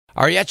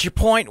Are you at your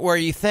point where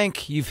you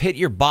think you've hit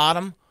your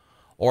bottom,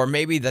 or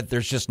maybe that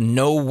there's just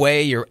no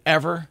way you're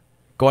ever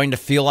going to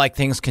feel like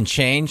things can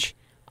change?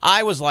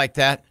 I was like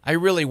that. I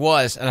really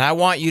was. And I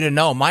want you to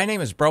know, my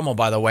name is Bromo,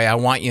 by the way. I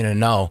want you to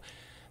know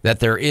that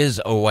there is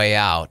a way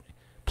out.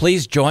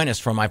 Please join us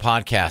for my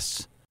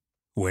podcasts.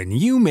 When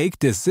you make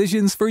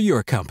decisions for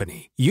your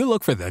company, you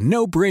look for the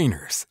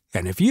no-brainers.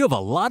 And if you have a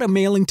lot of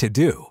mailing to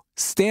do,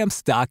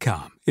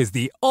 Stamps.com is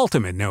the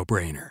ultimate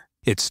no-brainer.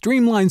 It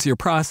streamlines your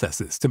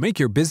processes to make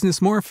your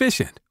business more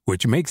efficient,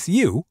 which makes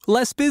you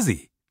less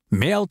busy.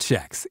 Mail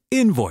checks,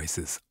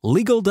 invoices,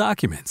 legal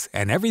documents,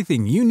 and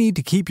everything you need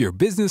to keep your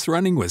business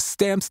running with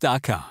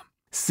Stamps.com.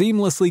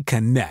 Seamlessly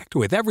connect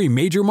with every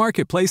major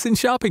marketplace and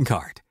shopping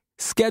cart.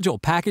 Schedule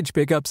package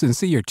pickups and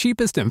see your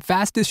cheapest and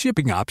fastest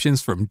shipping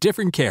options from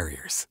different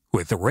carriers,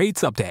 with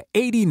rates up to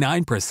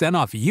 89%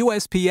 off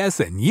USPS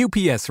and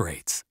UPS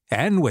rates.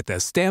 And with the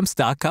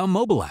Stamps.com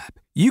mobile app,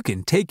 you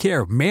can take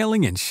care of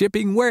mailing and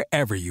shipping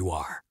wherever you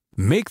are.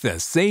 Make the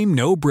same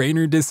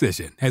no-brainer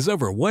decision as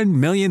over 1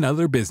 million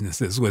other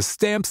businesses with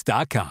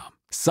Stamps.com.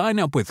 Sign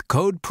up with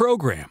code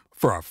PROGRAM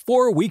for a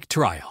 4-week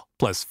trial,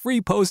 plus free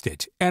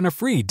postage and a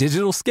free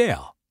digital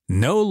scale.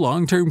 No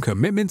long-term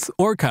commitments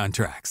or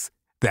contracts.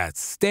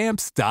 That's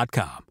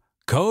Stamps.com.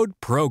 Code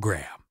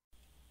PROGRAM.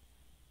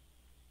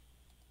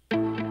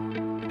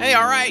 Hey,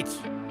 all right.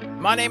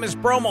 My name is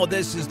Bromo.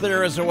 This is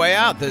There Is a Way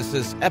Out. This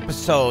is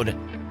episode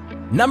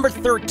number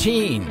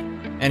 13.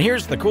 And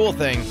here's the cool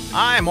thing.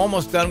 I'm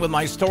almost done with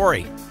my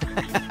story.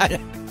 I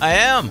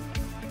am.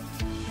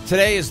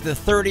 Today is the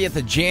 30th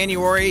of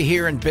January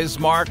here in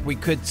Bismarck. We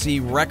could see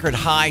record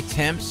high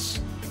temps.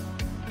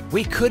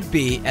 We could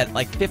be at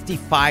like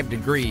 55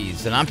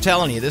 degrees. And I'm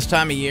telling you, this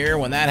time of year,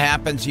 when that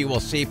happens, you will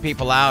see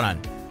people out on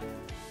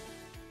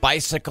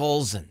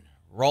bicycles and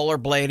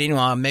rollerblading.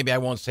 Well, maybe I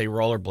won't say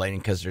rollerblading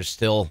because there's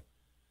still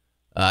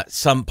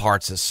some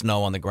parts of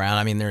snow on the ground.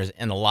 I mean, there's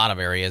in a lot of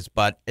areas,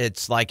 but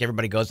it's like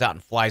everybody goes out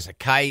and flies a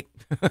kite.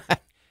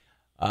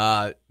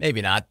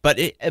 Maybe not. But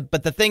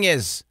the thing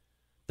is,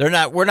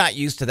 we're not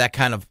used to that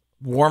kind of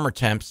warmer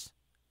temps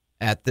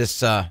at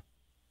this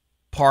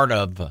part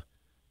of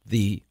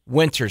the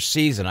winter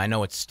season. I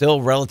know it's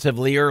still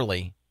relatively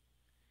early.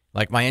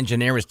 Like my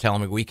engineer was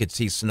telling me, we could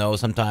see snow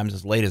sometimes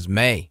as late as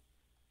May.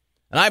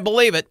 And I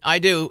believe it. I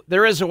do.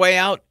 There is a way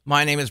out.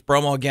 My name is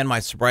Bromo. Again, my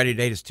sobriety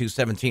date is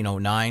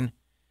 2/17/09.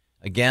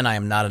 Again, I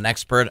am not an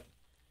expert.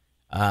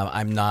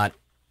 I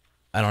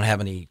don't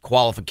have any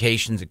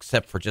qualifications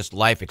except for just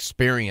life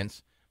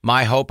experience.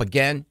 My hope,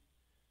 again,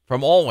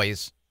 from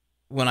always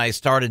when I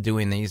started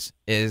doing these,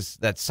 is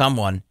that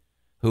someone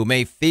who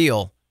may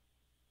feel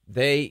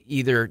they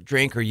either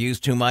drink or use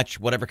too much,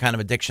 whatever kind of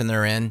addiction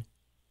they're in,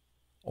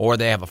 or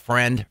they have a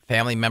friend,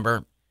 family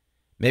member,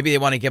 maybe they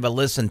want to give a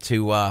listen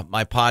to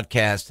my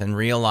podcast and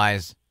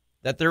realize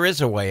that there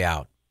is a way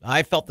out.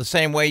 I felt the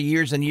same way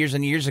years and years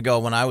and years ago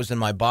when I was in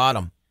my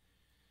bottom,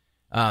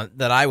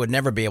 that I would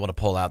never be able to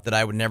pull out, that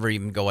I would never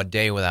even go a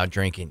day without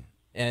drinking.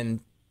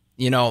 And,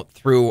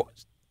 through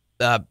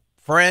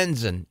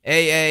friends and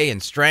AA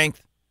and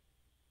strength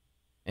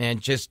and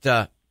just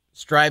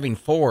striving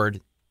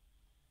forward,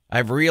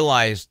 I've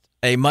realized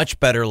a much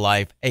better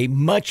life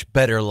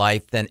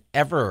than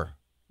ever,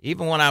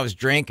 even when I was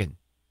drinking.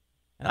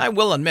 And I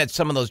will admit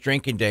some of those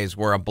drinking days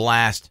were a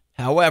blast.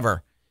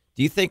 However,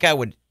 do you think I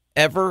would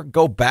ever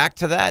go back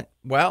to that?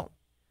 Well,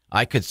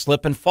 I could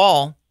slip and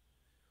fall.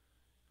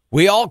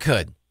 We all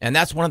could. And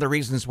that's one of the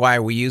reasons why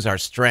we use our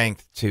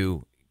strength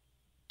to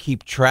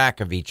keep track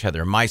of each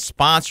other. My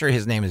sponsor,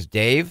 his name is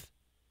Dave,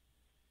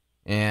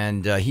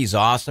 and he's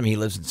awesome. He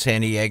lives in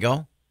San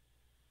Diego.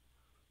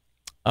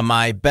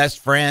 My best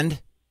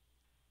friend,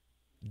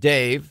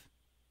 Dave,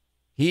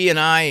 he and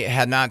I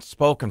had not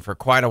spoken for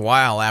quite a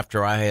while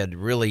after I had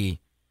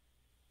really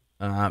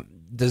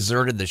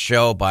deserted the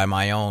show by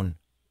my own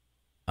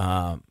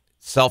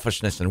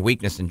selfishness and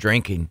weakness in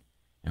drinking.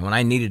 And when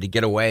I needed to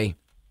get away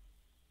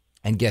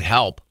and get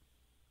help,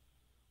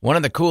 one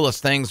of the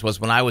coolest things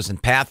was when I was in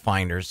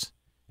Pathfinders,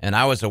 and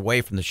I was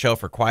away from the show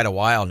for quite a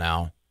while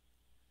now.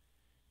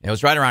 It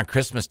was right around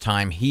Christmas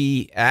time.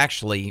 He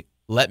actually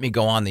let me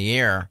go on the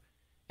air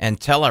and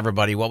tell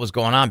everybody what was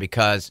going on,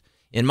 because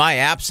in my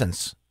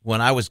absence, when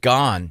I was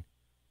gone,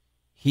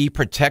 he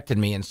protected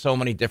me in so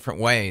many different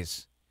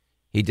ways.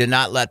 He did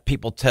not let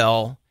people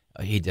tell.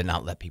 He did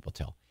not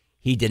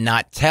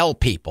tell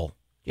people.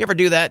 Do you ever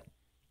do that?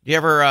 Do you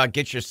ever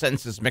get your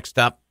sentences mixed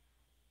up?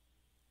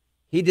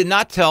 He did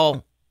not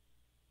tell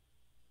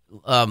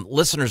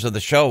listeners of the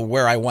show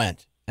where I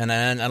went. And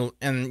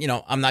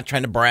I'm not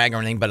trying to brag or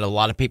anything, but a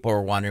lot of people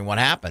were wondering what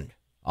happened.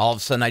 All of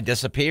a sudden, I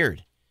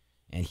disappeared.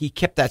 And he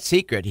kept that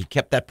secret. He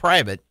kept that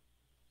private.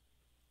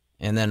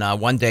 And then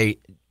one day,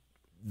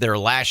 their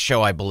last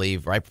show, I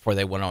believe, right before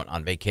they went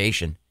on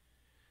vacation,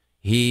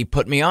 he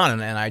put me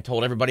on. And I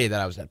told everybody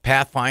that I was at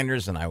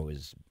Pathfinders and I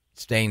was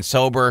staying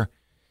sober.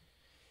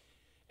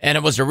 And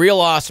it was a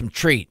real awesome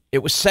treat. It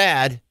was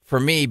sad for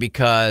me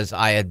because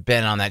I had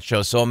been on that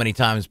show so many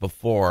times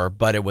before,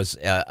 but it was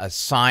a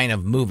sign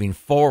of moving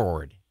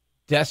forward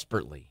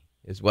desperately.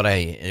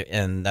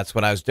 and that's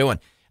what I was doing.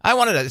 I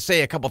wanted to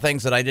say a couple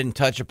things that I didn't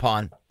touch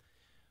upon.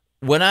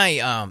 When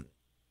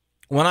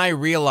I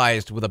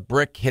realized with a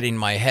brick hitting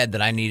my head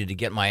that I needed to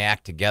get my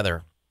act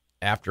together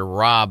after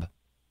Rob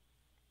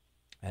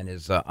and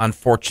his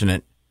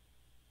unfortunate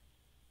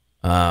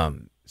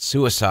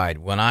suicide,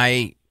 when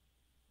I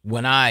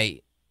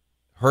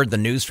heard the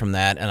news from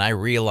that and I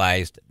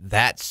realized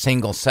that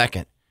single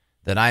second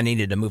that I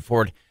needed to move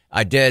forward,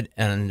 I did,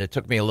 and it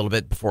took me a little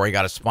bit before I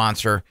got a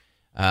sponsor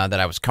that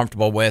I was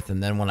comfortable with,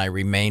 and then when I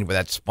remained with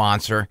that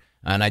sponsor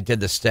and I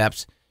did the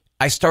steps,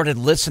 I started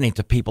listening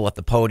to people at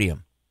the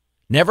podium.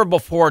 Never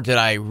before did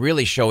I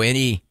really show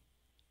any,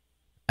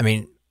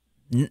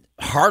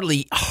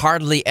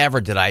 hardly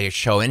ever did I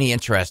show any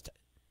interest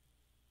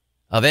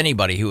of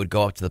anybody who would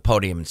go up to the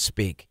podium and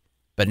speak.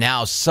 But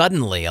now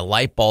suddenly a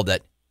light bulb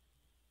that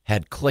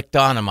had clicked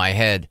on in my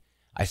head,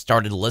 I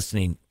started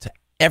listening to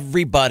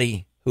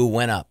everybody who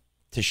went up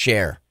to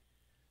share.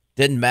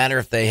 Didn't matter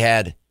if they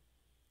had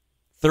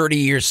 30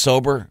 years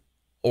sober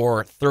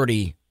or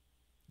 30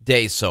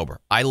 days sober.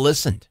 I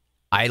listened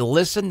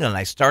and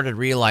I started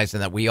realizing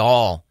that we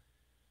all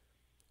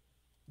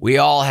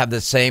have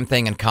the same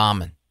thing in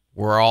common.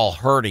 We're all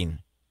hurting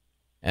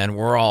and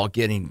we're all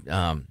getting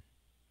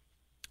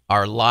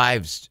our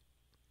lives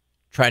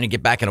trying to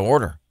get back in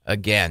order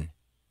again.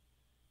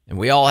 And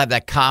we all have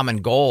that common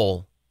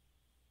goal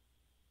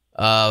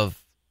of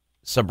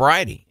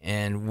sobriety,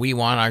 and we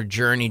want our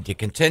journey to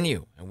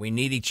continue, and we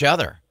need each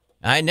other.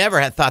 And I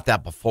never had thought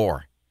that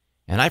before,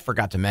 and I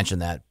forgot to mention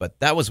that, but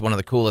that was one of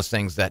the coolest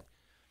things that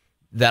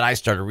I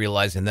started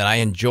realizing, that I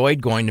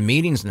enjoyed going to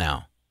meetings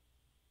now.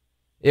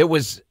 It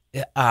was,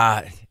 it's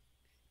hard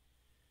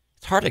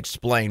to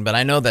explain, but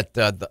I know that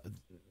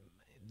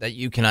that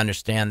you can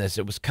understand this.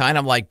 It was kind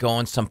of like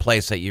going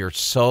someplace that you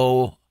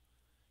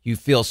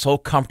feel so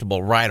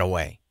comfortable right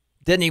away.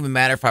 Didn't even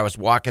matter if I was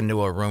walking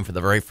into a room for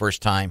the very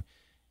first time.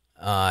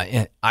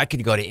 I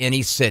could go to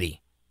any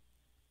city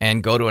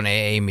and go to an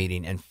AA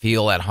meeting and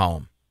feel at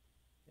home.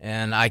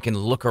 And I can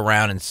look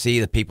around and see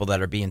the people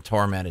that are being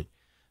tormented,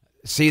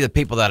 see the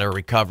people that are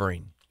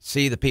recovering,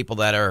 see the people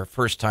that are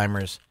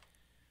first-timers,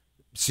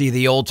 see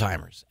the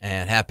old-timers,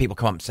 and have people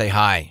come up and say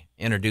hi,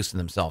 introducing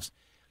themselves.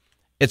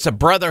 It's a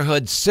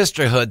brotherhood,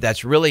 sisterhood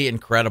that's really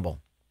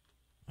incredible.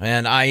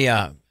 And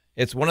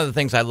it's one of the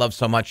things I love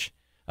so much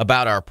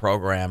about our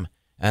program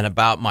and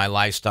about my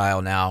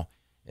lifestyle now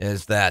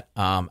is that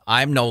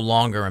I'm no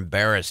longer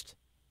embarrassed.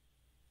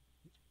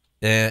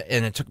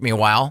 And it took me a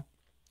while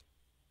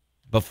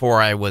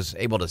before I was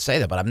able to say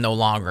that, but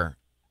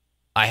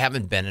I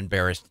haven't been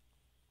embarrassed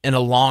in a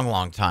long,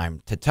 long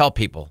time to tell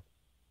people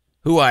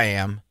who I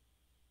am,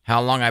 how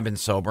long I've been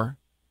sober.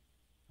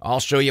 I'll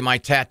show you my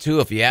tattoo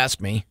if you ask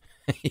me.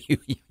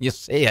 You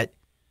see it.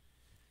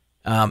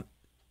 The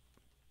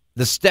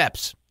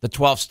steps, the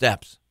 12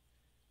 steps.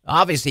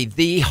 Obviously,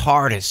 the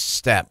hardest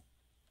step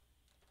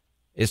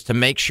is to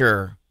make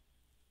sure,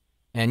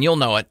 and you'll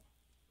know it,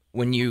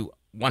 when you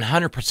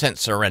 100%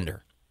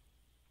 surrender.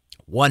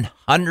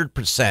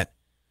 100%.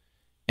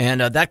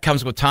 And that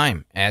comes with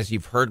time. As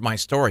you've heard my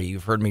story,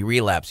 you've heard me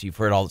relapse, you've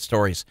heard all the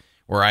stories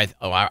where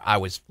I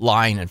was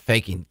lying and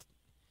faking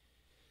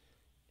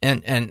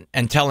and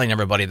telling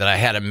everybody that I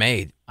had it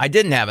made. I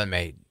didn't have it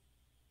made.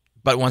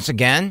 But once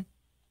again,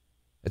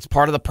 it's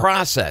part of the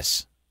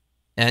process.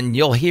 And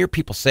you'll hear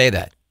people say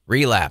that.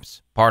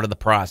 Relapse, part of the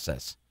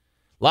process.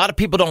 A lot of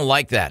people don't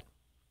like that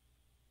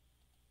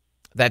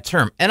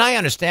term. And I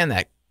understand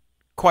that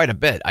quite a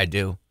bit. I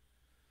do.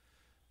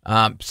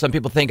 Some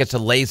people think it's a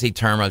lazy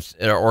term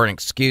or an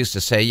excuse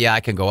to say, yeah,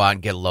 I can go out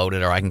and get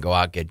loaded, or I can go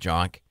out and get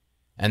drunk,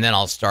 and then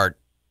I'll start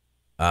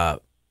on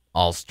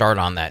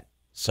that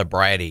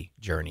sobriety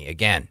journey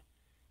again.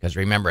 Because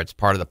remember, it's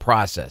part of the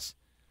process.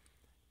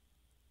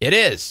 It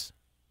is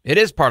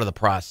part of the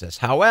process.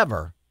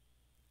 However,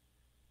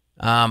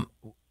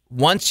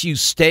 once you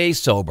stay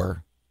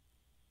sober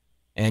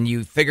and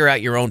you figure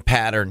out your own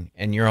pattern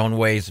and your own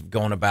ways of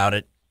going about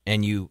it,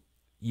 and you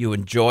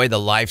enjoy the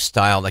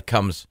lifestyle that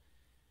comes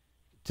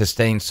to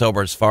staying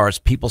sober, as far as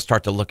people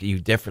start to look at you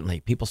differently.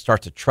 People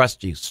start to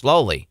trust you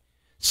slowly.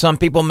 Some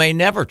people may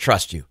never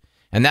trust you.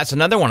 And that's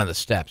another one of the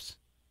steps.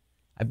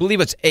 I believe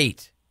it's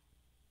 8.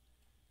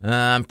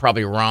 I'm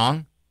probably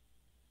wrong.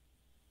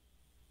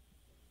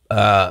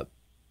 But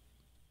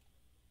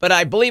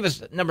I believe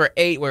it's number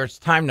 8, where it's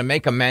time to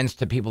make amends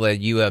to people that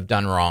you have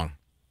done wrong.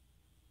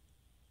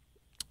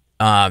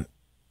 And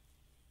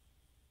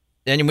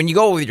when you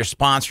go with your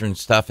sponsor and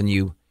stuff, and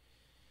you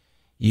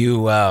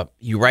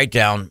write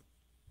down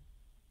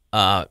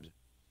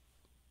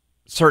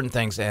certain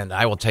things, and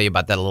I will tell you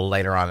about that a little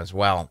later on as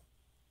well.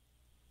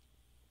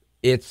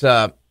 It's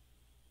a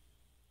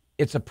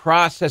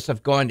process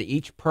of going to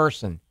each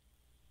person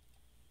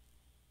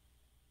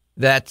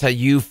that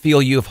you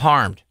feel you've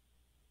harmed,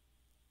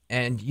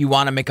 and you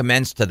want to make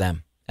amends to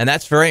them. And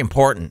that's very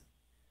important.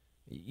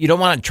 You don't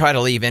want to try to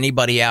leave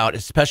anybody out,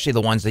 especially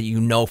the ones that you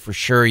know for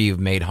sure you've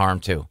made harm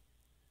to.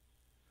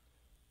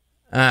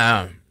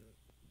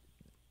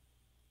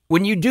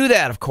 when you do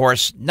that, of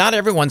course, not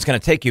everyone's going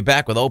to take you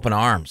back with open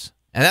arms.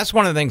 And that's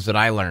one of the things that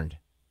I learned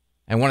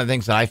and one of the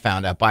things that I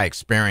found out by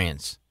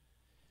experience.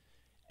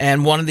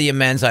 And one of the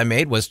amends I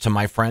made was to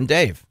my friend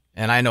Dave.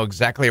 And I know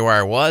exactly where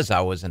I was.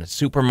 I was in a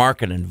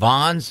supermarket in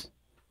Vaughn's,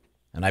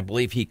 and I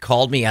believe he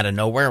called me out of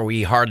nowhere.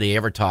 We hardly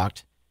ever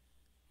talked.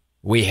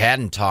 We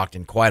hadn't talked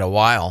in quite a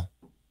while.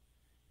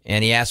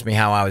 And he asked me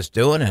how I was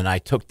doing, and I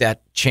took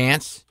that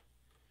chance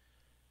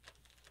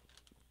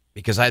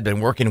because I had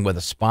been working with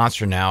a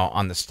sponsor now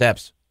on the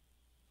steps.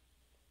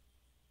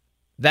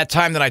 That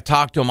time that I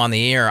talked to him on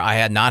the air, I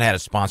had not had a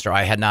sponsor.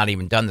 I had not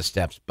even done the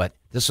steps, but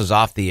this was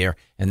off the air,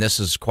 and this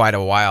is quite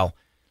a while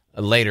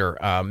later,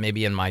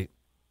 maybe in my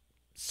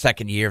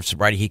second year of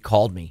sobriety. He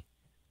called me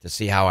to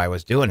see how I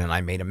was doing, and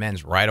I made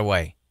amends right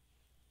away.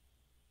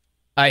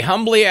 I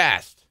humbly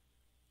asked,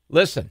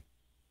 listen,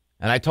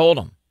 and I told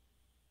him,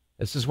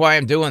 this is why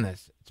I'm doing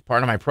this. It's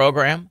part of my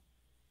program,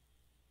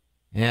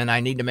 and I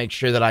need to make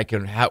sure that I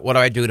can, what do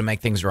I do to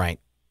make things right?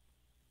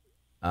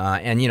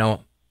 And, you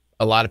know,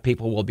 a lot of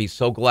people will be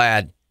so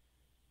glad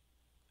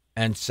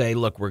and say,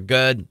 look, we're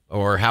good,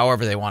 or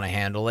however they want to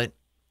handle it.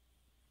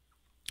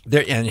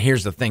 And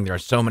here's the thing. There are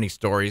so many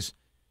stories.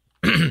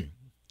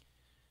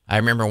 I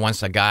remember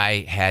once a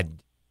guy had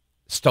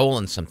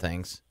stolen some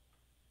things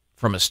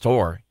from a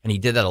store, and he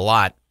did that a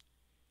lot.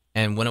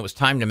 And when it was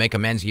time to make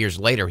amends years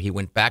later, he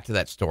went back to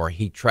that store.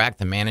 He tracked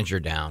the manager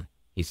down.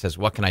 He says,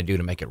 what can I do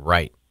to make it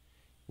right?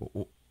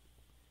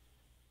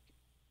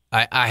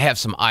 I have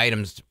some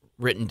items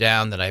written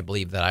down that I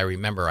believe that I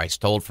remember I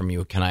stole from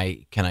you. Can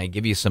I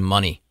give you some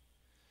money?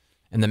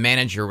 And the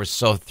manager was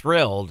so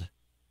thrilled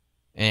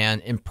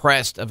and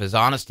impressed of his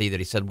honesty that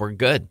he said, we're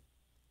good.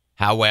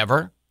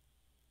 However,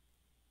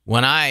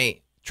 when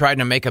I tried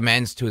to make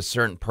amends to a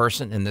certain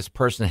person and this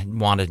person had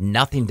wanted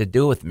nothing to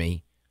do with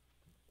me,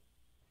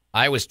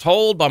 I was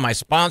told by my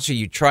sponsor,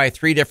 you try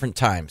 3 different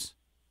times.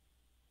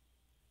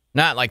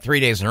 Not like 3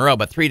 days in a row,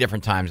 but 3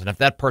 different times. And if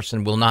that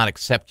person will not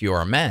accept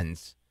your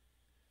amends,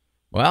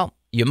 well,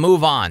 you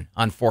move on,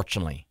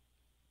 unfortunately.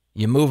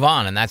 You move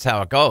on, and that's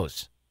how it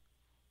goes.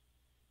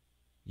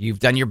 You've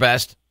done your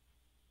best.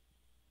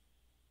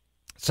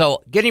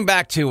 So getting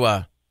back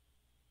to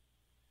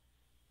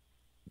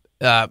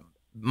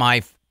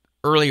my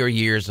earlier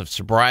years of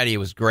sobriety,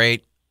 was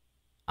great.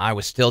 I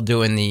was still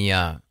doing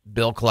the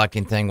bill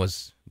collecting thing,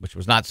 which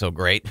was not so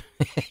great.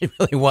 It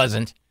really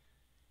wasn't.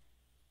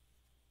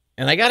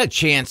 And I got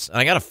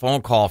a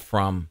phone call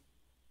from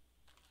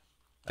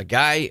a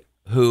guy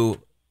who,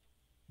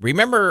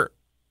 remember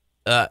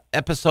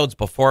episodes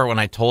before when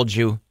I told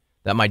you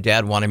that my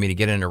dad wanted me to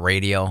get into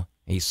radio?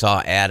 He saw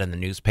an ad in the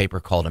newspaper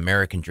called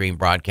American Dream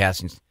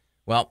Broadcasting.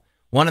 Well,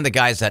 one of the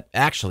guys that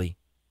actually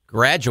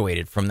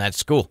graduated from that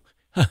school,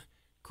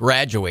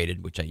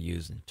 graduated, which I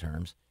use in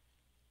terms,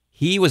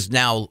 he was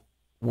now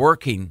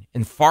working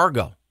in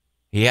Fargo.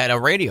 He had a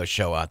radio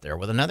show out there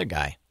with another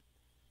guy.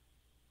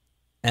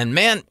 And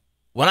man,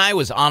 when I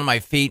was on my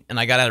feet and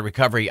I got out of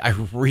recovery, I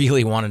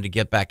really wanted to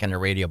get back into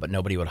radio, but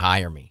nobody would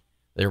hire me.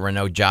 There were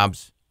no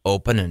jobs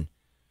open, and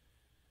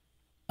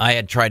I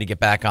had tried to get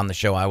back on the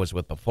show I was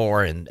with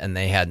before, and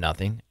they had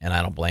nothing, and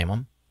I don't blame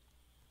them.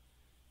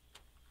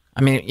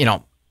 I mean, you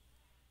know,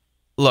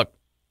 look,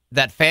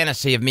 that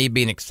fantasy of me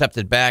being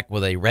accepted back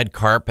with a red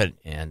carpet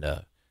and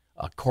a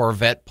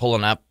Corvette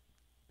pulling up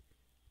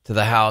to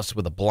the house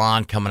with a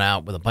blonde coming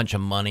out with a bunch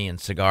of money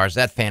and cigars,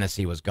 that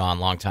fantasy was gone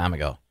a long time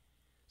ago.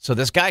 So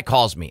this guy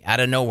calls me out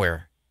of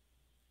nowhere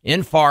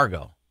in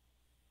Fargo.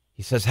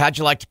 He says, how'd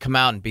you like to come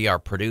out and be our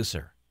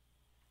producer?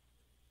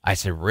 I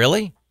said,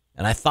 really?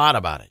 And I thought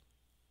about it.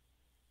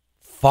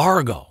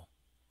 Fargo.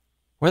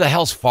 Where the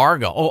hell's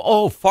Fargo?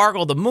 Oh,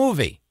 Fargo, the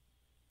movie.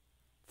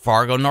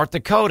 Fargo, North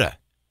Dakota.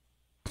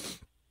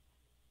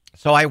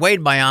 So I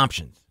weighed my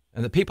options.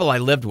 And the people I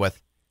lived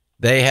with,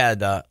 they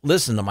had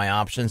listened to my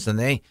options, and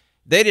they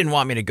didn't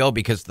want me to go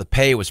because the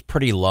pay was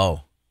pretty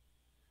low.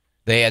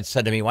 They had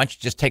said to me, why don't you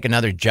just take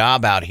another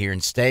job out here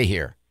and stay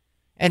here?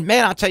 And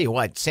man, I'll tell you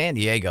what, San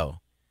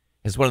Diego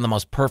is one of the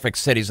most perfect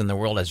cities in the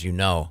world, as you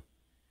know.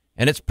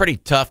 And it's pretty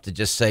tough to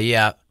just say,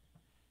 yeah,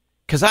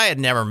 because I had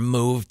never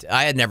moved.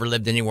 I had never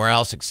lived anywhere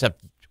else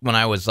except when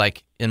I was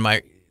like in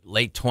my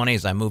late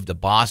 20s, I moved to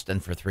Boston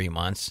for 3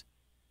 months.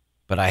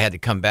 But I had to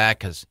come back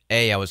because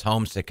A, I was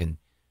homesick, and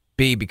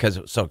B, because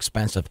it was so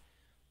expensive.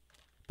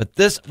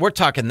 But we're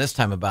talking this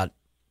time about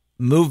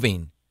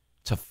moving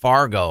to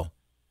Fargo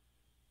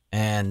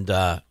and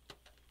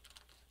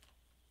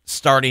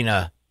starting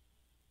a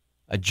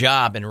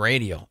job in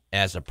radio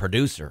as a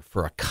producer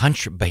for a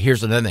country. But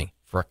here's another thing,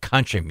 for a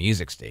country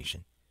music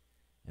station.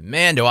 And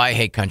man, do I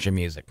hate country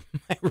music.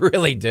 I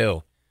really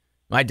do.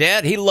 My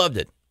dad, he loved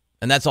it.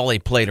 And that's all he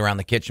played around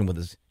the kitchen with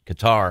his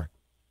guitar.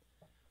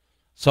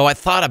 So I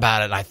thought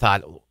about it. I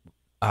thought,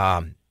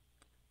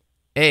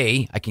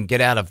 A, I can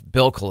get out of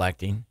bill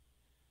collecting.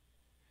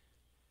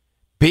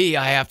 B,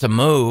 I have to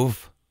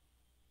move.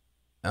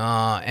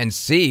 And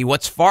C,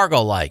 what's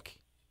Fargo like?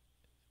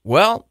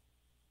 Well,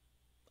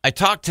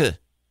 his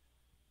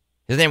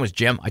name was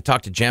Jim. I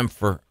talked to Jim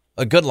for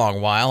a good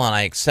long while, and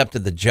I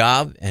accepted the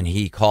job, and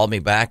he called me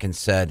back and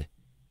said,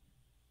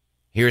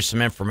 here's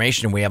some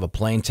information. We have a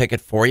plane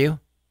ticket for you.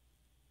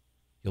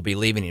 You'll be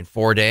leaving in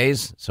 4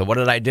 days. So what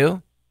did I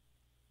do?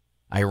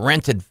 I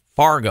rented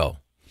Fargo.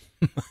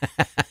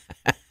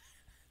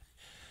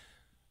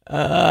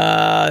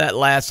 That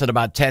lasted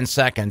about 10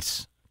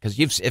 seconds.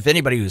 Because if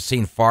anybody who's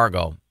seen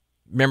Fargo,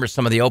 remember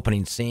some of the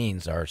opening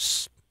scenes are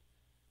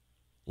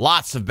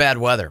lots of bad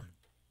weather.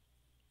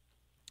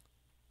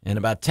 In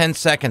about 10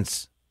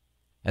 seconds,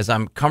 as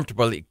I'm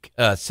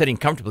sitting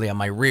comfortably on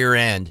my rear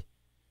end,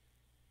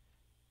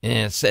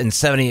 in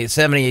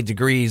 78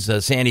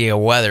 degrees San Diego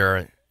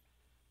weather,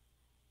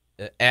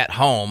 at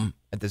home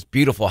at this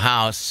beautiful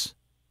house,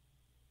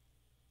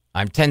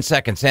 I'm 10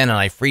 seconds in and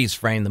I freeze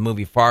framed the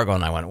movie Fargo,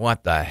 and I went,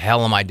 what the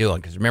hell am I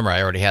doing? Because remember,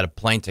 I already had a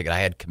plane ticket. I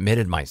had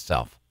committed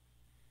myself.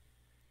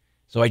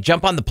 So I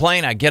jump on the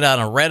plane, I get on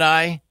a red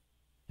eye,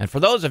 and for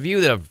those of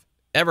you that have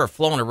ever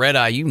flown a red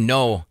eye, you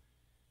know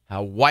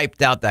how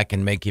wiped out that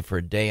can make you for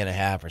a day and a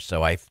half or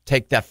so. I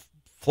take that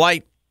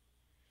flight.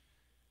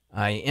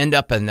 I end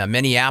up in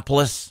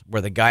Minneapolis,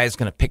 where the guy is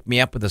going to pick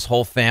me up with his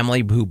whole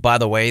family, who, by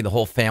the way, the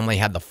whole family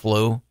had the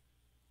flu.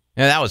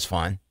 Yeah, that was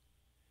fun.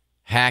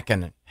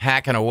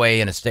 Hacking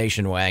away in a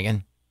station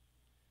wagon.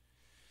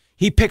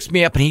 He picks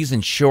me up, and he's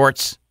in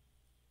shorts.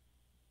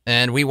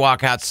 And we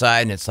walk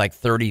outside, and it's like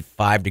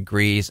 35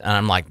 degrees. And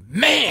I'm like,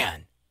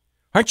 man,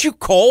 aren't you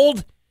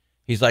cold?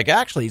 He's like,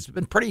 actually, it's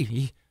been pretty,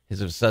 he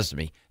says to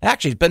me,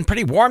 actually, it's been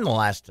pretty warm the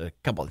last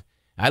couple.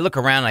 I look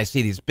around, and I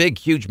see these big,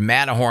 huge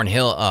Matterhorn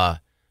hill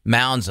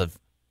mounds of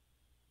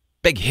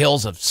big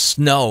hills of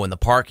snow in the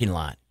parking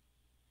lot.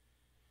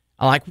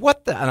 I'm like,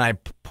 what the? And I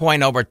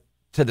point over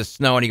to the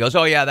snow, and he goes,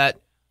 oh, yeah,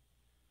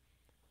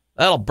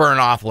 that'll burn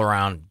off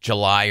around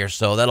July or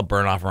so. That'll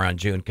burn off around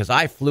June, because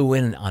I flew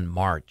in on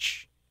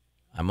March.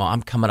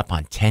 I'm coming up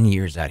on 10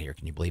 years out here.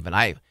 Can you believe it?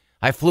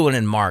 I flew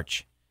in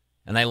March,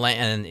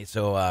 and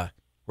so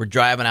we're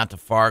driving out to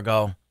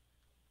Fargo,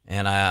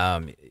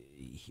 and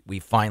we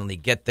finally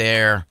get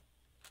there,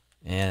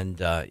 and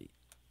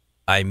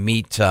I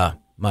meet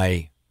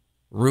my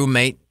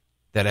roommate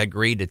that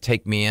agreed to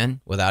take me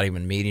in without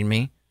even meeting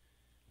me.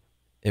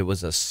 It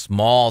was a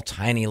small,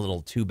 tiny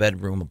little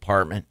 2-bedroom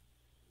apartment.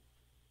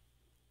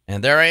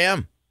 And there I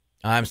am.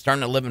 I'm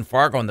starting to live in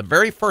Fargo. And the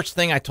very first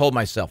thing I told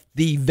myself,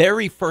 is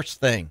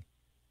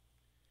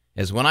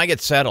when I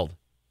get settled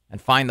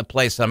and find the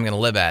place that I'm going to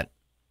live at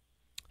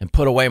and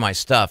put away my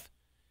stuff,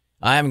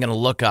 I'm going to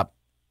look up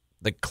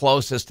the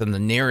closest and the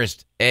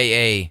nearest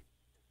AA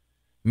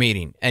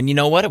meeting. And you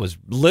know what? It was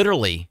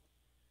literally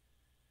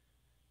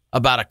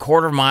about a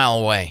quarter mile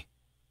away.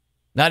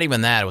 Not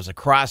even that. It was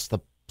across the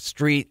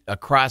street,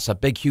 across a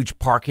big, huge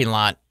parking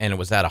lot, and it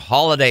was at a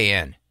Holiday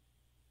Inn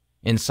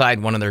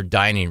inside one of their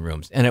dining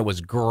rooms, and it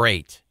was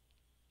great.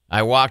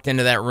 I walked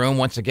into that room,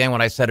 once again,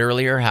 what I said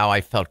earlier, how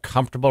I felt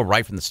comfortable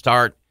right from the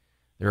start.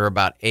 There were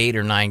about 8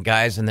 or 9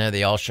 guys in there.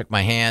 They all shook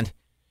my hand.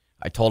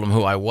 I told them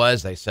who I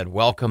was. They said,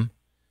 welcome.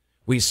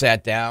 We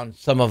sat down.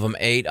 Some of them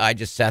ate. I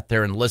just sat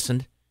there and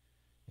listened.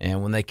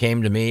 And when they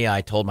came to me,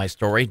 I told my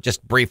story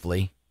just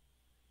briefly.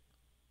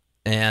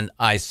 And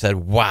I said,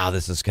 wow,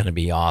 this is going to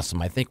be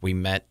awesome. I think we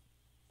met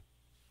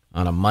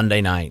on a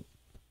Monday night.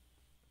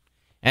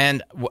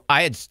 And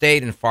I had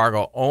stayed in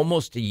Fargo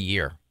almost a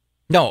year.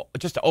 No,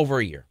 just over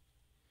a year.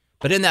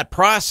 But in that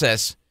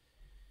process,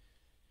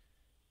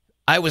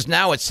 I was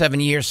now at 7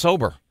 years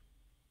sober.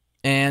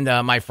 And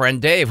my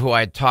friend Dave, who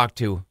I had talked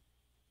to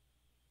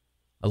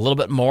a little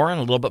bit more and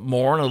a little bit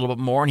more and a little bit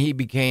more, and he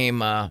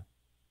became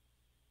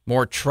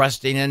more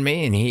trusting in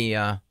me. And he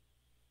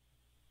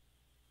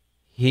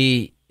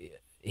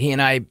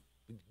and I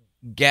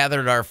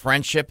gathered our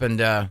friendship,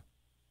 and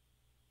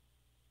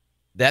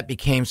that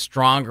became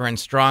stronger and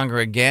stronger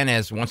again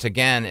as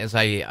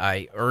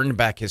I earned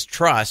back his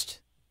trust.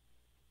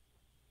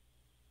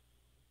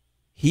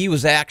 He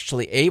was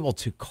actually able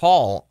to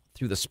call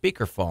through the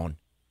speakerphone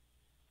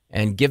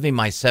and give me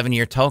my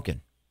 7-year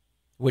token,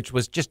 which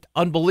was just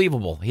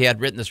unbelievable. He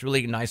had written this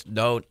really nice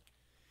note.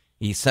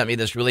 He sent me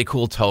this really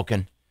cool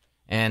token.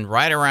 And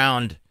right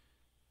around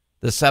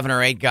the 7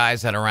 or 8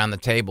 guys that are around the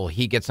table,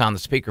 he gets on the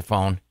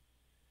speakerphone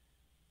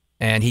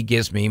and he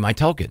gives me my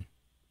token.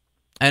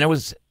 And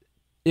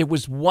it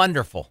was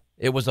wonderful.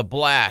 It was a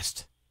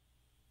blast.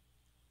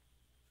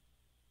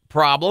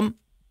 Problem?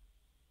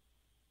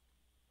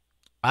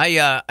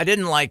 I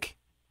didn't like.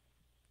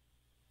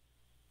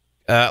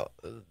 I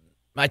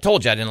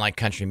told you I didn't like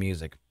country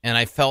music, and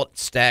I felt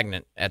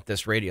stagnant at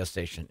this radio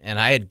station. And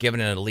I had given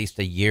it at least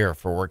a year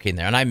for working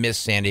there, and I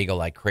missed San Diego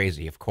like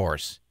crazy, of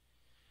course.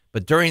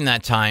 But during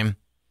that time,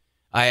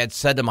 I had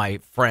said to my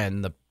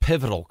friend the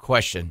pivotal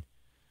question: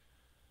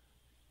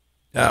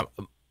 I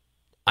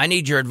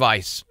need your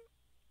advice.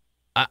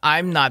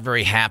 I'm not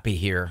very happy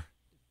here.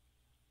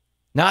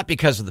 Not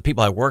because of the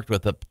people I worked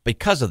with, but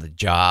because of the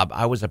job.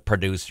 I was a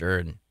producer,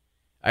 and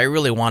I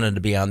really wanted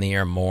to be on the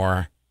air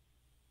more.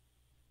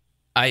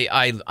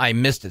 I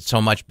missed it so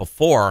much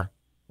before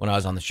when I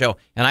was on the show.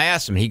 And I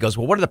asked him, he goes,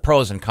 well, what are the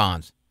pros and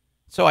cons?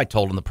 So I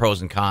told him the pros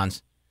and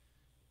cons.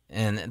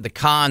 and the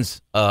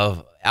cons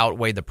of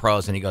outweighed the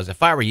pros. And he goes,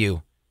 if I were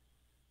you,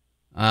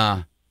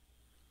 I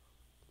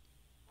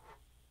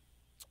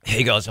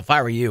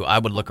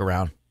would look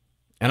around.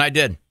 And I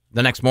did.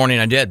 The next morning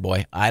I did,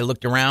 boy. I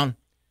looked around,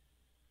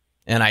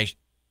 and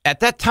at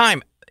that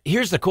time,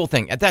 here's the cool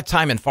thing. At that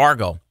time in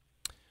Fargo,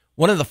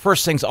 one of the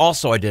first things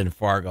also I did in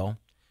Fargo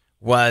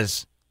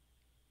was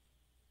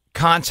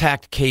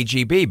contact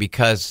KGB,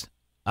 because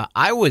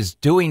I was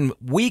doing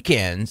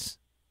weekends,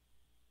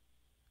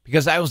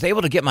 because I was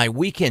able to get my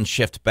weekend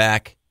shift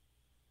back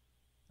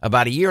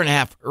about a year and a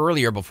half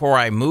earlier before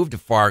I moved to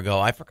Fargo.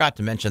 I forgot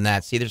to mention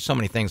that. See, there's so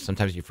many things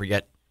sometimes you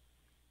forget.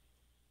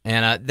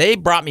 And they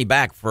brought me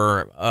back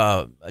for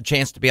a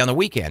chance to be on the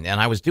weekend. And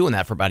I was doing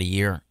that for about a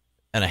year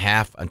and a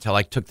half until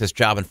I took this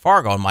job in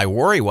Fargo. And my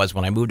worry was,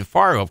 when I moved to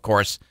Fargo, of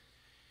course,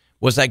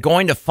 was I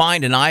going to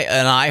find an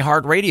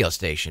iHeart radio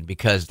station,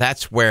 because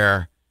that's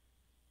where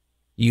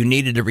you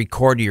needed to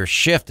record your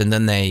shift, and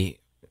then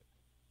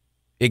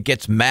it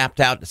gets mapped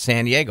out to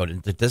San Diego.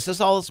 Does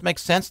this make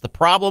sense? The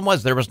problem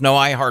was there was no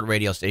iHeart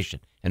radio station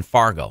in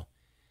Fargo,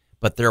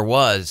 but there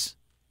was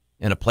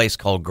in a place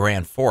called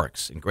Grand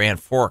Forks, and Grand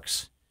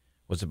Forks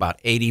was about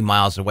 80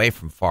 miles away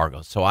from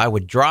Fargo. So I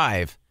would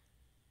drive,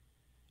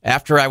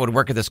 after I would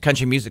work at this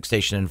country music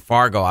station in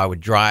Fargo, I would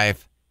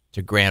drive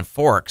to Grand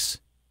Forks,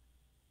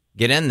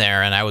 get in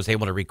there, and I was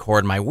able to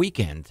record my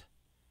weekend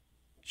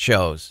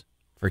shows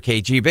for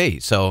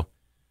KGB. So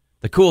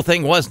the cool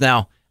thing was,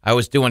 now I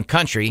was doing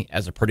country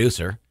as a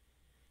producer,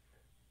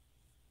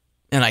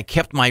 and I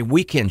kept my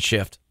weekend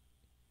shift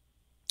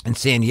in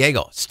San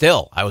Diego.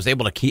 Still, I was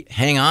able to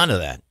hang on to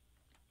that,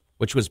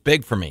 which was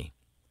big for me.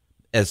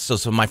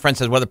 So my friend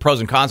says, what are the pros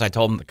and cons? I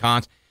told him the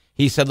cons.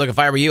 He said, look, if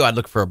I were you, I'd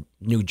look for a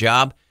new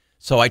job.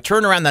 So I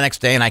turned around the next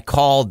day, and I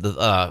called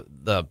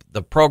the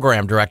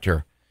program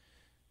director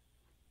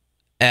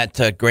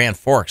at Grand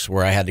Forks,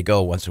 where I had to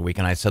go once a week.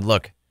 And I said,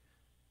 look,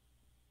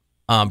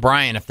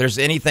 Brian, if there's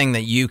anything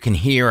that you can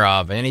hear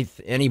of,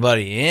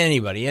 anybody,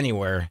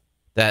 anywhere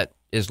that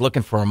is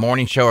looking for a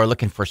morning show or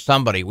looking for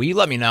somebody, will you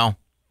let me know?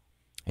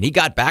 And he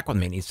got back with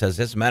me, and he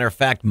says, as a matter of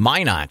fact,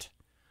 Minot,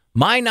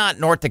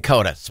 North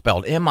Dakota,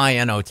 spelled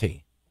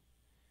M-I-N-O-T.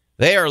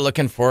 They are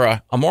looking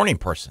for a morning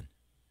person.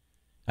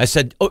 I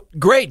said, oh,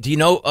 great. Do you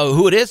know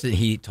who it is? And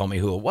he told me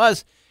who it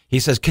was. He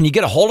says, can you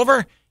get a hold of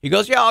her? He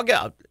goes, yeah, I'll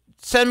get.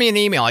 Send me an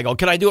email. I go,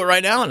 can I do it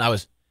right now? And I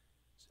was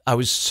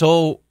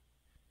so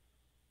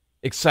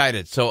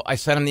excited. So I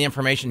sent him the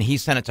information. He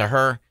sent it to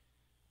her,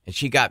 and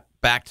she got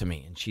back to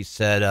me, and she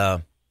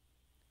said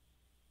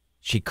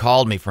she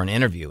called me for an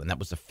interview, and that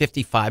was a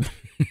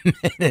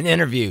 55-minute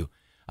interview.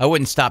 I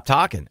wouldn't stop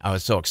talking. I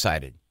was so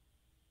excited.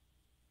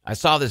 I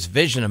saw this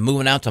vision of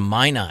moving out to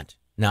Minot.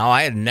 Now,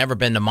 I had never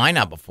been to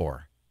Minot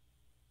before.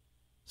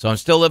 So I'm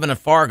still living in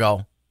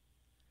Fargo.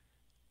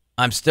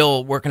 I'm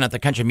still working at the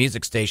country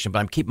music station, but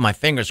I'm keeping my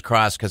fingers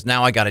crossed, because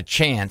now I got a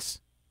chance,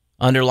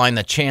 underline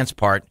the chance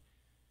part,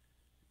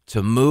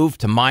 to move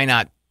to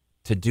Minot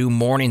to do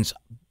mornings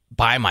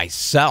by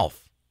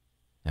myself.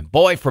 And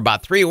boy, for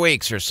about 3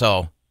 weeks or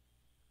so,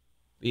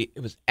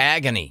 it was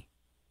agony.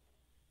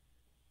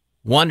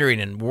 Wondering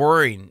and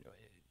worrying,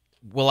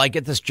 will I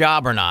get this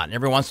job or not? And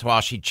every once in a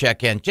while she'd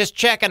check in, just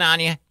checking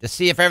on you to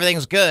see if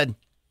everything's good.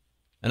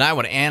 And I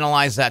would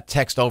analyze that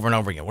text over and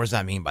over again. What does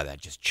that mean by that?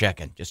 Just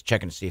checking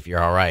to see if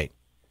you're all right.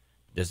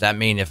 Does that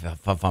mean if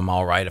I'm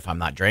all right, if I'm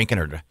not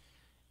drinking?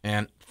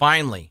 And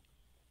finally,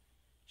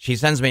 she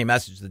sends me a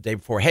message the day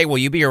before. Hey, will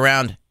you be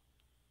around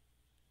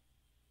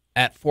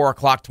at 4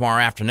 o'clock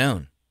tomorrow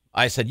afternoon?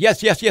 I said,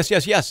 yes.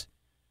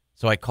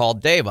 So I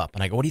called Dave up,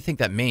 and I go, what do you think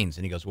that means?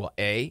 And he goes, well,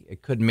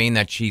 it could mean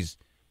that she's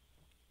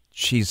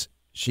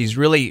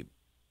really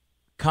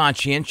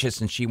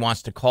conscientious, and she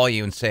wants to call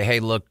you and say,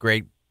 hey, look,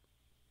 great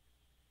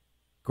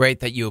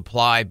that you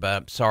applied, but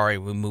I'm sorry,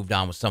 we moved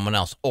on with someone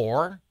else.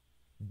 Or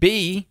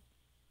B,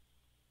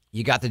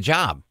 you got the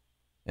job.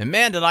 And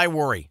man, did I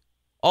worry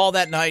all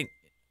that night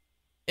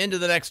into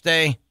the next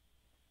day.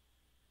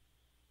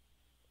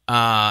 Did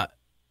I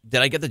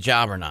get the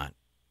job or not?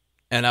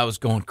 And I was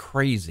going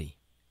crazy.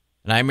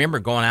 And I remember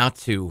going out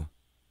to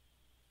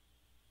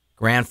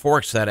Grand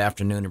Forks that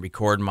afternoon to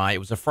record it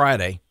was a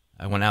Friday.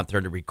 I went out there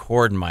to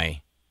record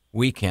my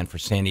weekend for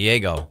San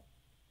Diego.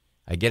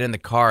 I get in the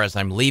car as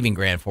I'm leaving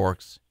Grand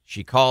Forks.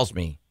 She calls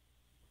me,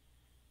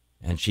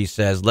 and she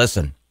says,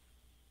 listen,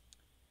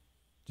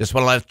 just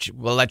want to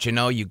let you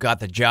know you got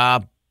the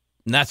job.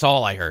 And that's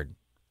all I heard.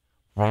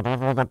 So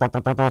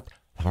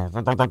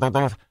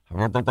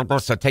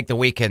take the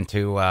weekend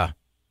to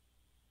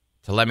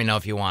let me know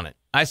if you want it.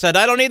 I said,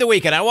 I don't need the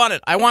weekend. I want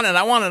it. I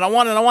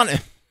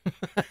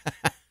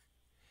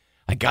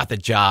got the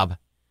job.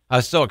 I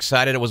was so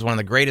excited. It was one of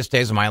the greatest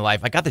days of my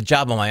life. I got the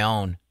job on my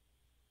own.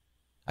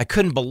 I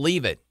couldn't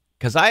believe it,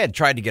 because I had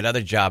tried to get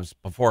other jobs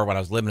before when I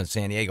was living in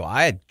San Diego.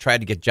 I had tried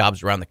to get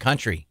jobs around the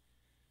country,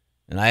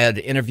 and I had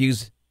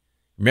interviews.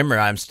 Remember,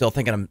 I'm still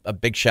thinking I'm a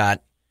big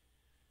shot,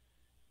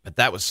 but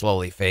that was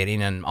slowly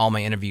fading, and all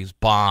my interviews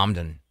bombed.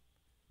 But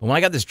when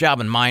I got this job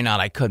in Minot,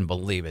 I couldn't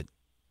believe it.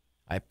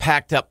 I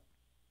packed up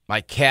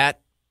my cat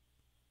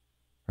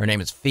Her name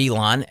is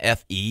Felon,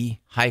 F-E,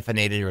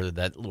 hyphenated, or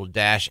that little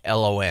dash,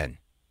 L-O-N.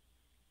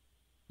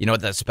 You know what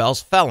that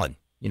spells? Felon.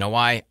 You know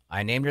why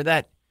I named her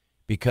that?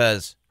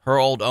 Because her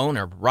old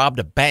owner robbed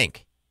a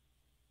bank.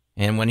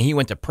 And when he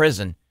went to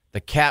prison, the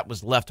cat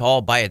was left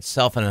all by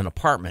itself in an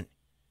apartment.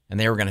 And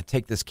they were going to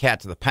take this cat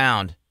to the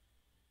pound.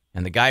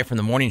 And the guy from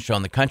the morning show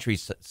on the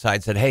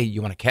countryside said, hey,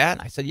 you want a cat?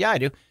 I said, yeah, I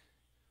do.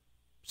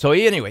 So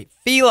anyway,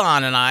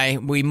 Felon and I,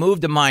 we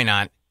moved to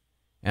Minot.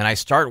 And I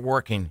started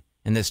working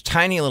in this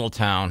tiny little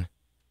town.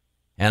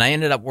 And I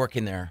ended up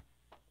working there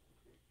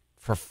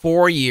for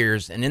 4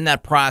 years. And in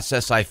that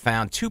process, I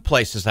found 2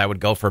 places I would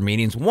go for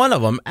meetings. One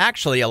of them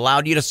actually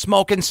allowed you to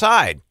smoke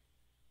inside.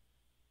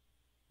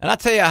 And I'll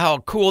tell you how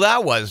cool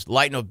that was,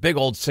 lighting a big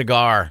old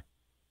cigar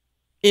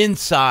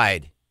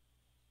inside,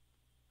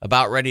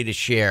 about ready to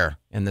share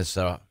in this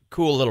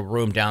cool little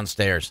room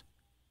downstairs.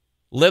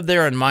 Lived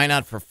there in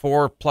Minot for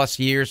 4+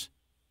 years,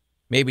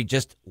 maybe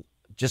just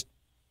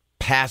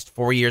past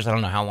 4 years. I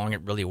don't know how long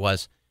it really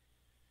was.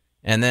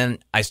 And then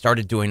I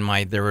started doing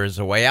my There Is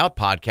a Way Out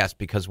podcast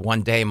because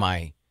one day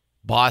my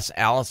boss,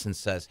 Allison,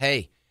 says,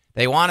 hey,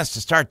 they want us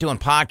to start doing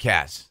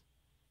podcasts.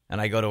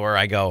 And I go to her,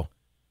 I go,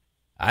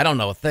 I don't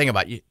know a thing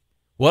about you.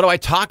 What do I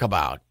talk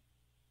about?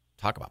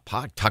 Talk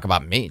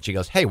about me. And she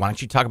goes, hey, why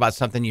don't you talk about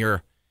something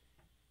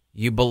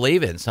you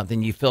believe in,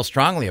 something you feel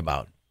strongly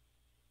about?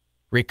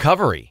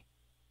 Recovery.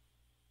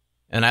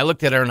 And I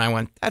looked at her and I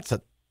went, that's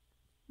a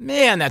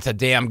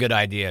damn good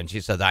idea. And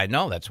she said, I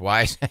know, that's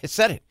why I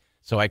said it.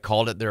 So I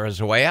called it There Is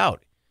a Way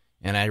Out.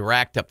 And I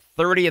racked up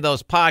 30 of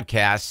those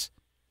podcasts.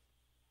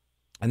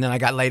 And then I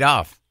got laid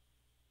off,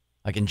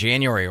 like in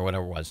January or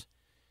whatever it was.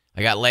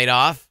 I got laid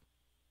off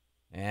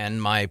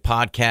and my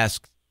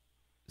podcast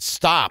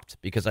stopped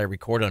because I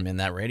recorded them in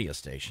that radio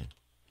station.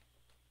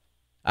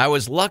 I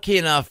was lucky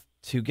enough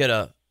to get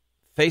a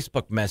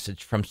Facebook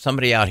message from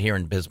somebody out here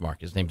in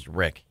Bismarck. His name's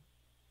Rick.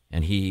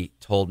 And he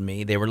told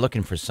me they were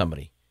looking for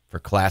somebody for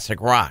classic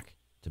rock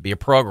to be a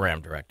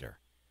program director.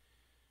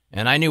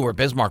 And I knew where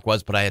Bismarck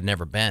was, but I had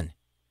never been.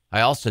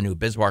 I also knew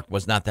Bismarck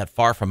was not that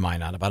far from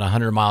Minot, about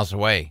 100 miles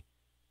away.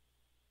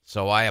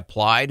 So I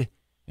applied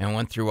and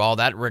went through all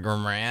that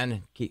rigmarole.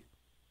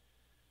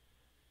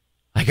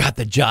 I got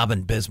the job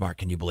in Bismarck.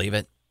 Can you believe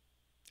it?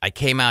 I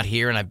came out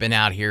here, and I've been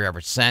out here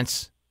ever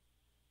since.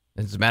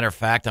 As a matter of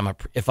fact,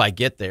 if I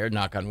get there,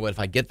 knock on wood, if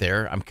I get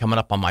there, I'm coming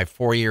up on my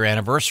 4-year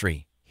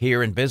anniversary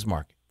here in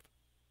Bismarck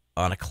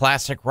on a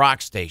classic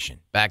rock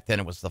station. Back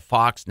then it was the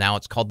Fox. Now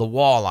it's called the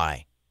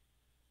Walleye.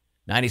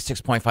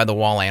 96.5 the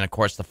Walleye. And, of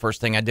course, the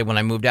first thing I did when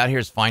I moved out here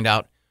is find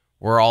out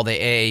where all the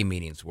AA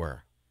meetings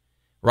were.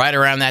 Right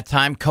around that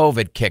time,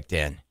 COVID kicked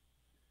in.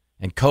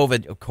 And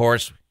COVID, of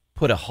course,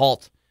 put a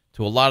halt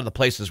to a lot of the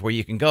places where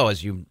you can go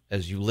as you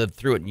lived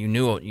through it and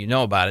you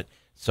know about it.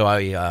 So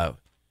I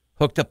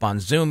hooked up on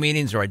Zoom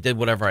meetings, or I did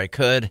whatever I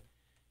could,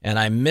 and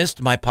I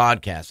missed my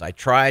podcast. I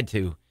tried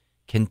to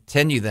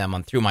continue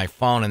them through my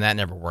phone, and that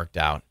never worked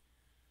out.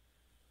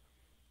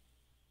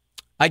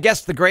 I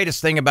guess the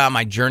greatest thing about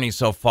my journey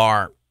so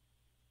far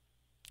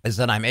is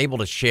that I'm able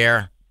to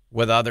share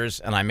with others,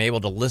 and I'm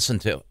able to listen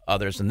to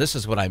others, and this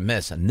is what I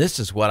miss, and this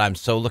is what I'm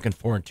so looking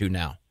forward to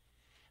now.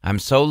 I'm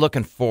so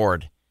looking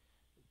forward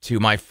to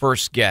my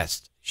first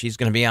guest. She's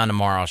going to be on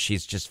tomorrow.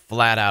 She's just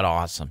flat out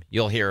awesome.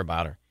 You'll hear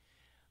about her.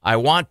 I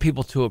want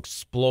people to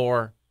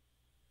explore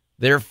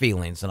their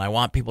feelings, and I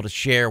want people to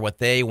share what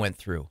they went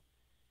through,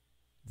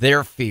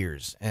 their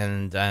fears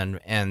and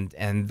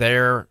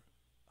their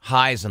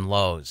highs and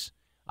lows.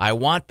 I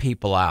want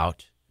people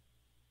out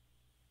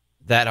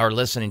that are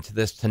listening to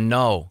this to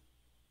know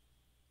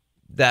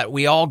that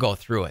we all go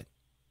through it.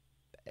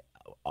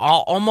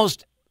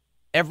 Almost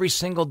every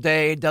single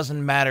day,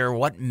 doesn't matter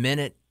what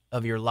minute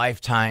of your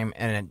lifetime,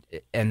 and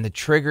the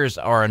triggers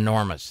are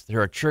enormous.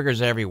 There are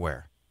triggers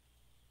everywhere.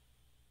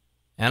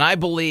 And I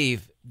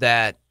believe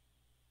that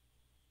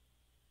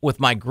with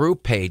my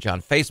group page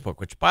on Facebook,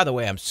 which, by the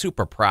way, I'm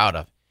super proud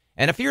of.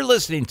 And if you're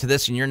listening to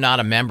this and you're not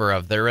a member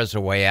of There Is a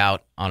Way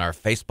Out on our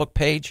Facebook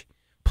page,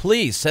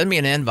 please send me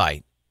an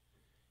invite,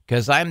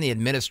 because I'm the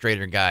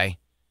administrator guy,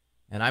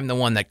 and I'm the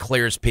one that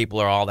clears people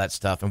or all that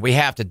stuff. And we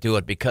have to do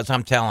it because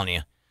I'm telling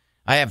you,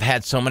 I have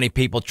had so many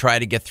people try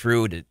to get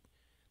through to.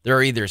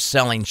 They're either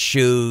selling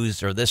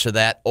shoes or this or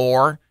that,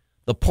 or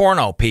the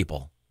porno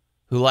people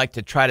who like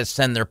to try to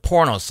send their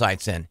porno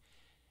sites in.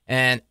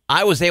 And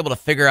I was able to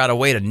figure out a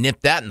way to nip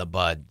that in the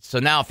bud. So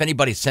now if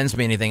anybody sends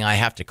me anything, I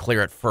have to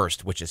clear it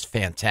first, which is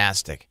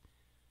fantastic.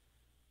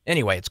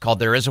 Anyway, it's called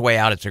There Is a Way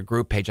Out. It's a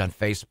group page on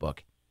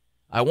Facebook.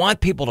 I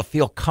want people to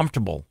feel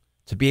comfortable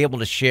to be able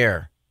to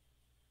share.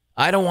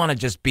 I don't want to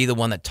just be the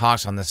one that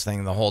talks on this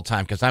thing the whole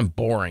time, because I'm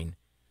boring.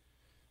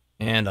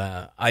 And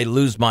I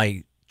lose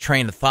my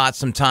train of thought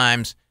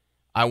sometimes.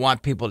 I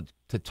want people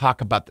to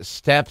talk about the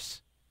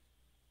steps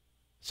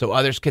so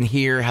others can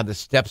hear how the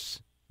steps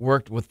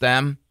worked with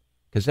them,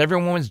 because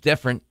everyone's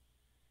different.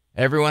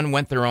 Everyone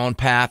went their own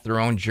path, their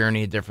own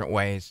journey in different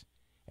ways.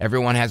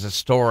 Everyone has a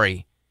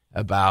story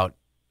about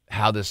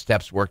how the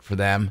steps worked for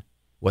them,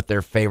 what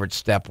their favorite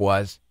step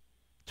was.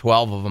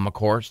 12 of them, of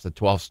course, the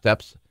 12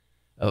 steps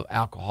of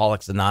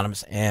Alcoholics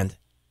Anonymous, and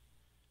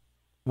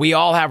we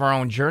all have our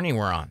own journey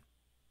we're on.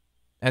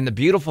 And the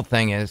beautiful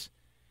thing is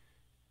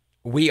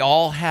we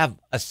all have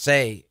a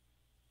say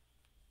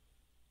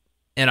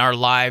in our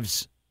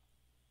lives,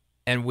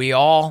 and we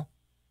all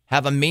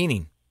have a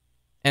meaning.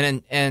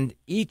 And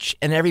each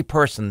and every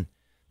person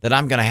that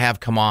I'm going to have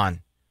come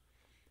on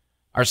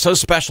are so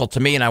special to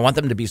me, and I want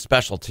them to be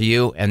special to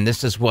you. And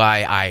this is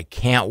why I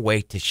can't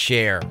wait to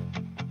share.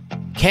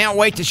 Can't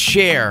wait to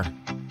share.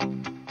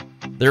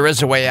 There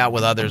is a way out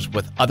with others,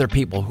 with other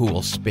people who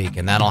will speak,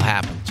 and that'll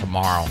happen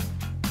tomorrow.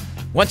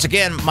 Once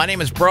again, my name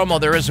is Bromo.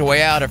 There is a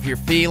way out. If you're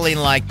feeling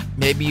like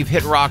maybe you've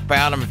hit rock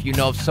bottom, if you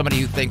know of somebody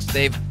who thinks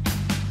they've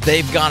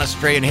gone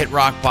astray and hit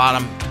rock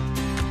bottom,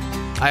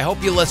 I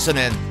hope you listen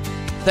in.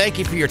 Thank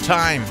you for your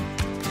time.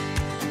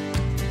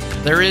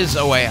 There is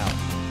a way out.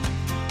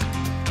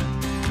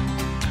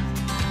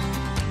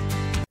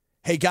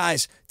 Hey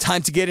guys,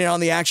 time to get in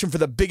on the action for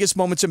the biggest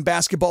moments in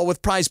basketball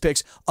with Prize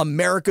Picks,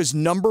 America's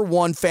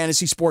 #1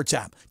 fantasy sports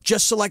app.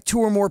 Just select 2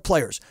 or more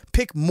players,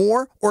 pick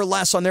more or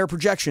less on their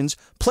projections,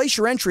 place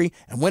your entry,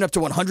 and win up to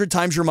 100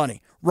 times your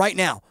money. Right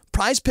now,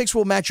 Prize Picks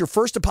will match your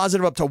first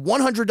deposit of up to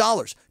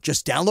 $100.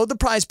 Just download the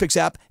Prize Picks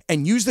app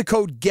and use the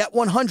code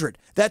GET100.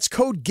 That's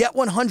code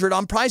GET100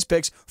 on Prize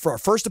Picks for a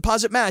first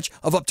deposit match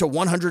of up to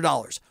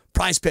 $100.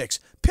 Prize Picks.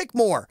 Pick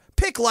more.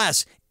 Pick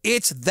less.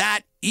 It's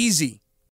that easy.